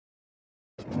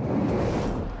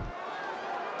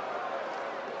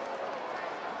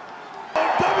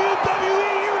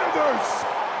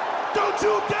Don't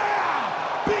you dare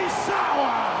be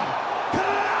sour.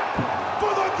 Clap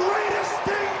for the greatest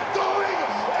thing going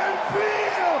and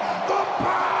feel the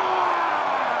power.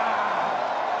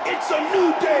 It's a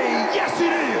new day. Yes, it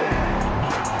is.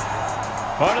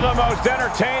 One of the most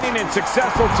entertaining and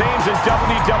successful teams in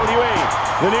WWE,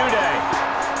 the New Day.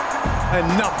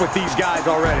 Enough with these guys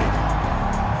already.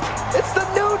 It's the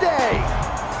New Day.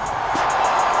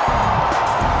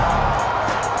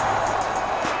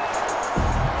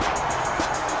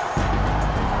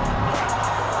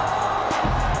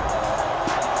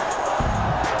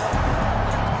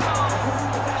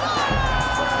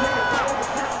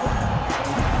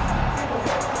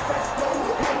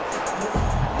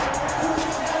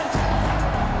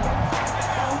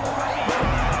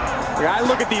 I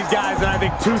look at these guys and I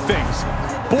think two things.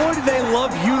 Boy, do they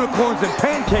love unicorns and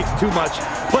pancakes too much,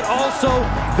 but also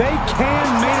they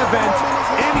can main event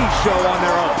any show on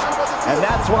their own. And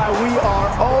that's why we are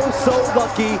oh so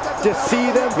lucky to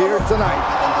see them here tonight.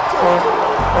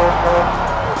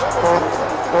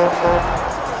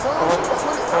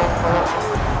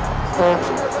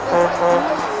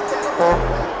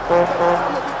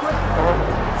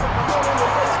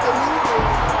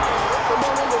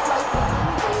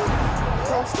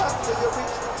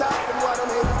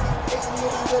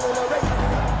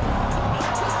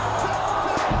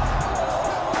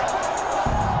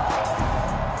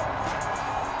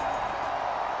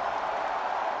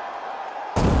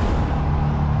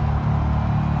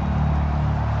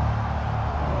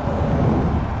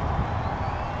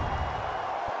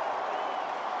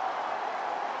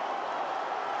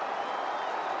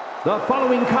 The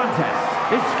following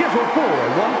contest is scheduled for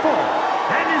one fall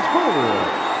and is for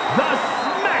the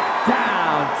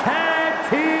Smackdown Tag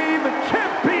Team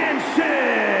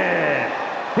Championship.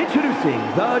 Introducing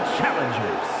the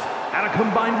challengers at a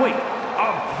combined weight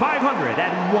of 501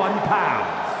 pounds.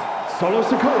 Solo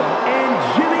Sikoa and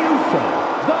Jimmy Uso,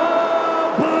 the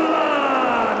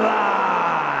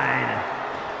Bloodline.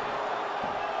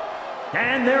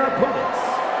 And their opponents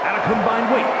at a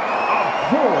combined weight of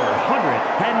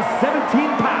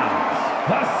 417 pounds,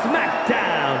 the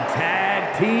SmackDown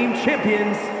Tag Team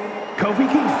Champions, Kofi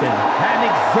Kingston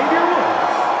and Xavier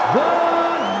Woods, the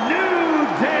New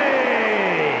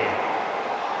Day.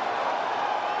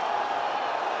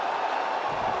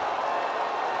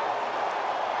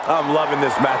 I'm loving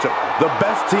this matchup. The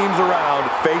best teams around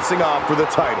facing off for the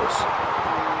titles.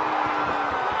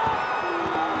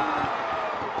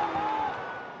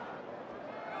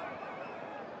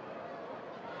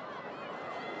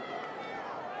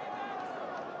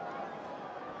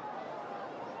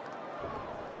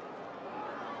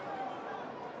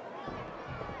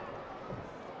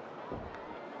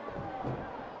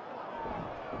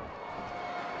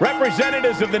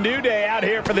 Representatives of the New Day out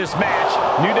here for this match.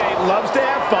 New Day loves to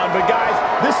have fun, but guys,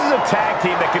 this is a tag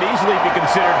team that could easily be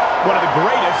considered one of the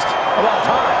greatest of all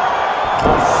time.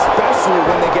 Especially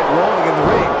when they get rolling in the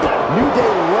ring. New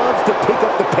Day loves to pick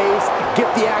up the pace, get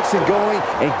the action going,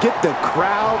 and get the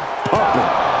crowd pumping.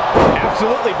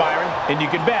 Absolutely, Byron. And you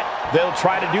can bet they'll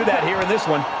try to do that here in this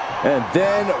one. And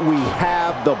then we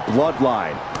have the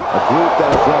Bloodline, a group that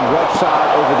has run roughshod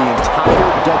over the entire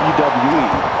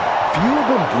WWE. Few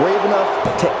have been brave enough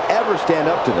to ever stand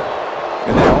up to them.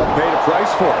 And they all paid a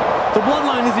price for it. The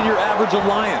Bloodline isn't your average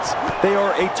alliance. They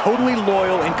are a totally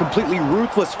loyal and completely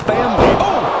ruthless family.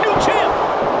 Oh, new champ!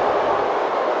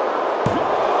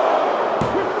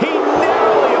 He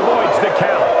narrowly avoids the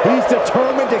count. He's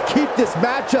determined to keep this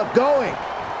matchup going.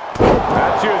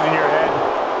 That's using your head.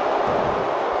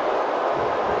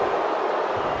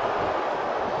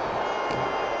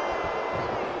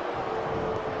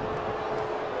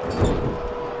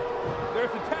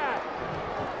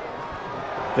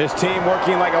 This team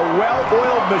working like a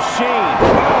well-oiled machine.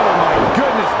 Oh my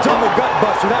goodness, double gut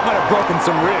buster. That might have broken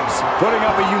some ribs. Putting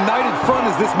up a united front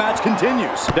as this match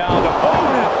continues. Down to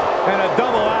Otis and a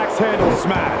double axe handle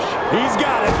smash. He's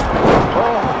got it.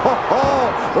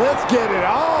 Let's get it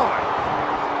on.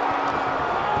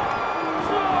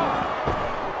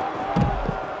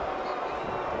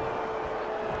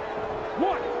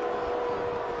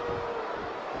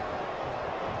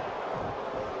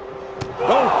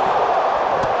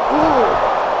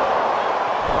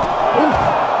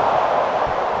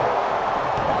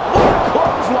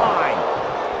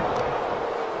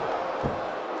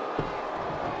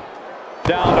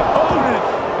 Down to Otis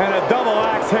and a double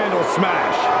axe handle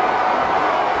smash.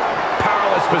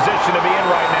 Powerless position to be in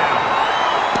right now.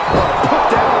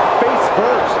 Put down face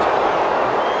first.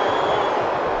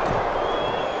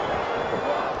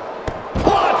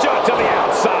 Launch out to the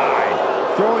outside.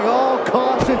 Throwing all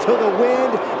caution to the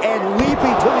wind and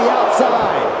leaping to the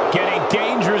outside. Getting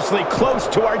dangerously close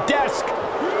to our desk.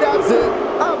 That's it.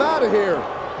 I'm out of here.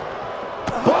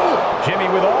 Boom. Jimmy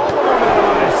with all the momentum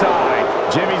on his side.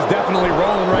 Jimmy's definitely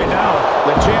rolling right now.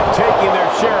 The champ taking their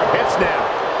share of hits now.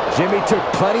 Jimmy took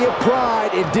plenty of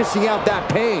pride in dishing out that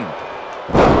pain.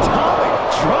 Atomic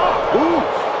drop. Ooh.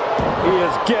 He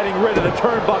is getting rid of the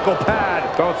turnbuckle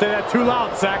pad. Don't say that too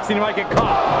loud, Saxon. You might get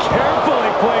caught.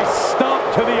 Carefully placed stomp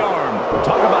to the arm.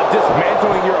 Talk about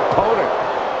dismantling your opponent.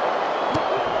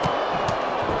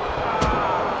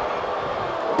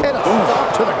 And a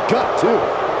stomp to the gut, too.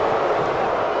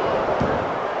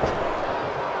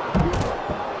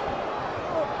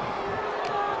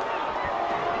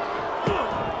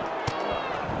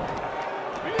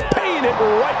 Paying it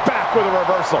right back with a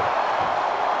reversal.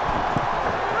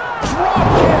 Drop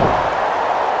kick.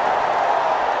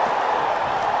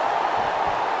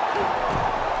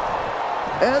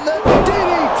 And the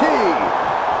DDT.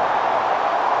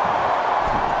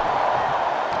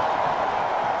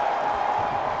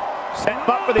 Set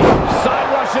up for the side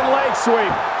Russian leg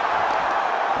sweep.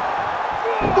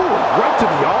 Ooh, right to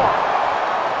the arm.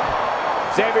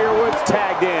 Xavier Woods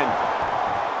tagged in.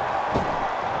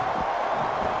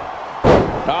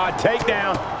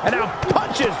 Takedown, and now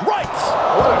punches, rights.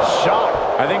 What a shot.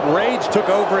 I think rage took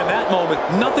over in that moment.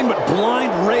 Nothing but blind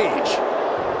rage.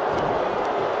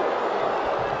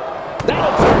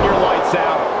 That'll turn your lights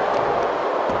out.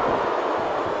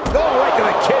 Go right to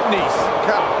the kidneys.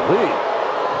 Golly.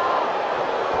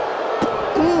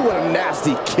 Ooh, what a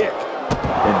nasty kick.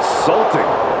 Insulting.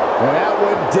 And that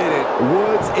one did it.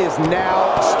 Woods is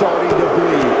now starting to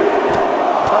bleed.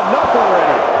 Enough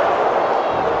already.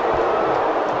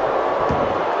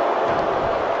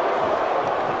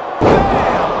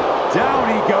 Down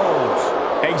he goes.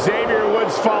 Xavier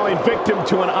Woods falling victim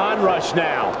to an onrush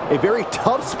now. A very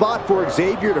tough spot for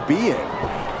Xavier to be in.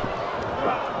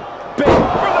 Big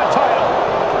for the title.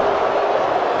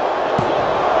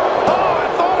 Oh, I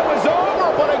thought it was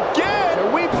over, but again.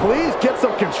 Can we please get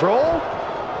some control?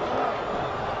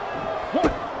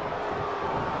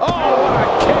 Oh, what a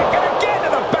kick, and again to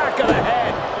the back of the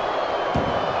head.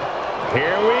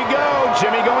 Here we go,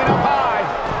 Jimmy going up high.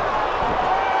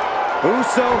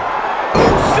 Uso.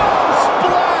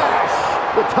 Splash!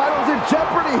 The title's in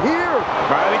jeopardy here.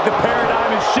 I think the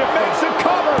paradigm is shifting. Makes a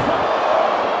cover.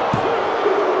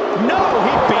 No,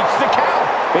 he beats the count.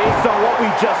 Based on what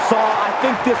we just saw, I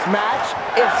think this match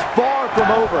is far from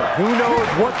over. Who knows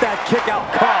what that kick out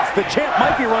cost? The champ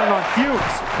might be running on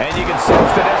fumes. And you can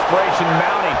sense the desperation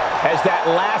mounting as that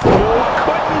last move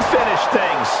couldn't finish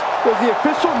things. Does the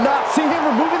official not see him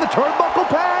removing the turnbuckle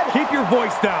pad? Keep your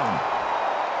voice down.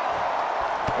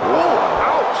 Oh,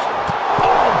 ouch.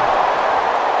 Oh.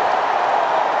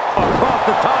 Across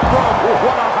the top rope.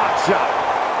 What a hot shot.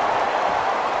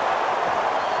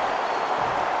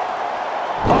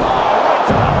 Oh, right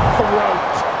to the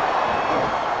throat.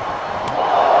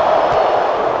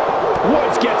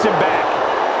 Woods gets him back.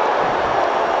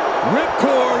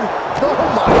 Ripcord. Oh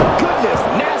my goodness,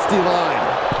 nasty line.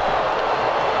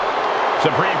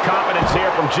 Supreme confidence here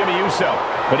from Jimmy Uso,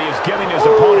 but he is giving his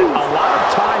opponent a lot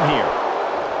of time here.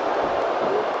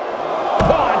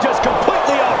 Oh, just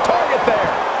completely off target there.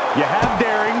 You have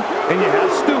daring, and you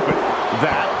have stupid.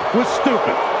 That was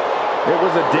stupid. It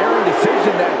was a daring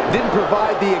decision that didn't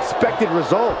provide the expected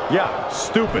result. Yeah,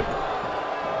 stupid.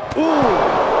 Ooh.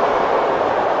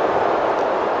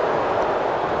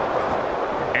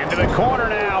 Into the corner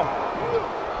now.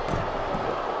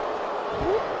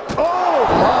 Oh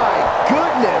my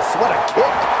goodness, what a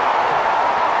kick.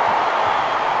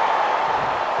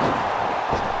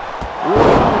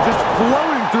 Whoa, just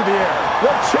floating through the air.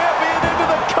 The champion into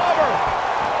the cover.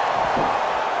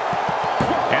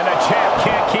 And the champ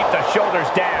can't keep the shoulders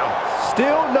down.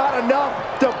 Still not enough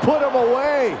to put him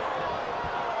away.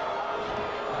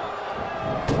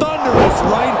 Thunderous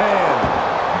right hand.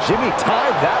 Jimmy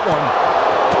timed that one.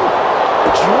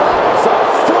 Drives a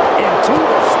foot into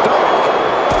the stomach.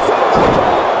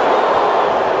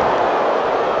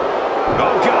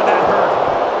 Oh, God, that hurt.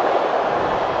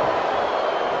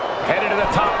 Headed to the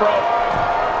top rope.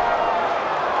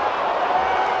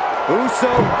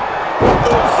 Uso.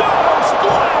 Uso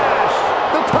splash!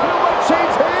 The title might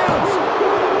change hands.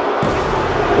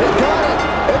 They got it,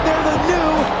 and they're the new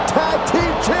tag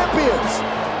team champions.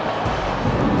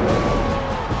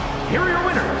 Here are your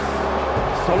winners,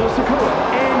 Solo Sikoa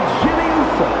and Jimmy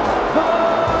Uso, The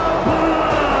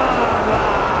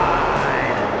Bloodline.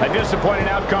 A disappointing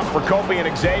outcome for Kofi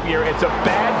and Xavier. It's a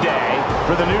bad day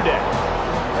for the New Day.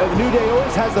 The New Day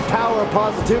always has the power of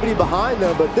positivity behind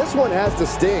them, but this one has to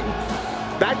sting.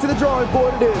 Back to the drawing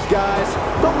board it is, guys.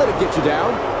 Don't let it get you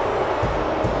down.